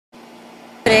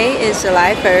is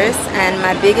July 1st, and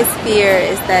my biggest fear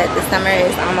is that the summer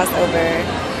is almost over.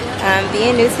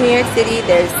 Being new to New York City,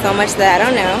 there's so much that I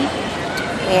don't know.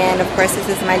 And of course, this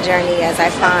is my journey as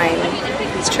I find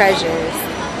these treasures.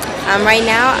 Right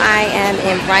now, I am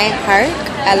in Bryant Park.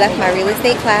 I left my real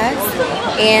estate class,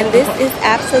 and this is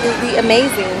absolutely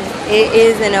amazing. It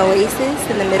is an oasis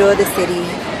in the middle of the city.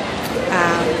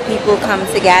 People come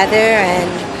together and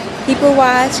people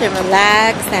watch and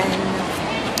relax, and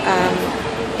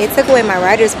it took away my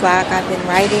writer's block. I've been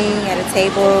writing at a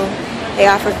table. They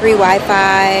offer free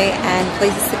Wi-Fi and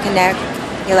places to connect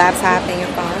your laptop and your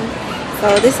phone.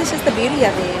 So this is just the beauty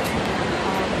of it.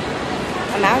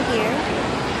 I'm out here.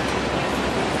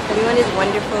 Everyone is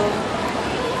wonderful.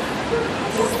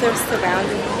 This is their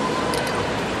surrounding.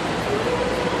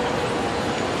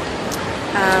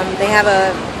 They have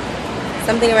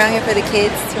something around here for the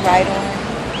kids to ride on.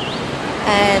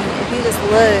 And if you just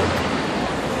look,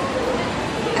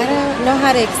 I don't know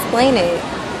how to explain it,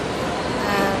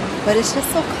 but it's just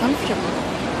so comfortable.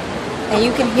 And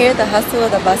you can hear the hustle or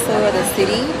the bustle of the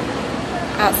city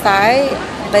outside,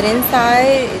 but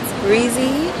inside it's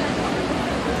breezy,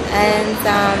 and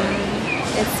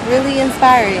it's really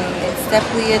inspiring. It's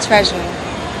definitely a treasure.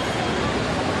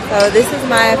 So this is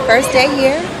my first day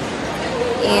here,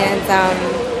 and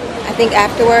I think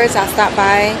afterwards I'll stop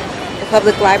by the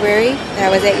public library that I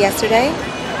was at yesterday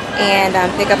and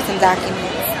pick up some documents.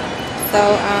 So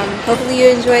hopefully you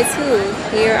enjoy too.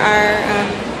 Here are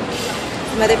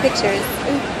some other pictures.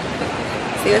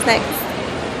 See what's next.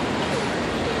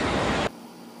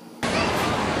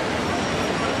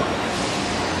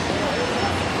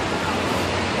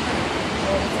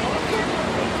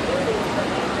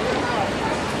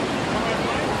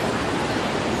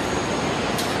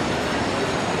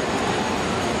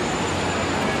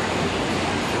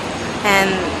 And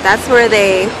that's where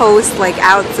they host like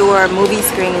outdoor movie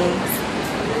screenings.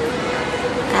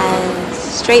 And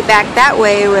straight back that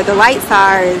way where the lights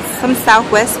are is some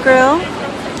Southwest Grill.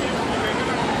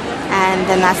 And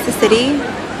then that's the city.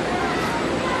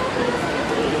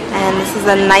 And this is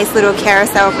a nice little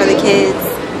carousel for the kids.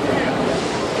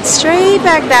 Straight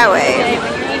back that way.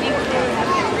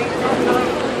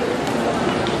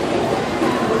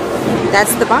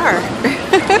 That's the bar.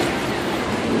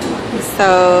 So,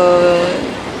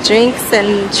 drinks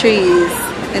and trees.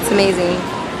 It's amazing.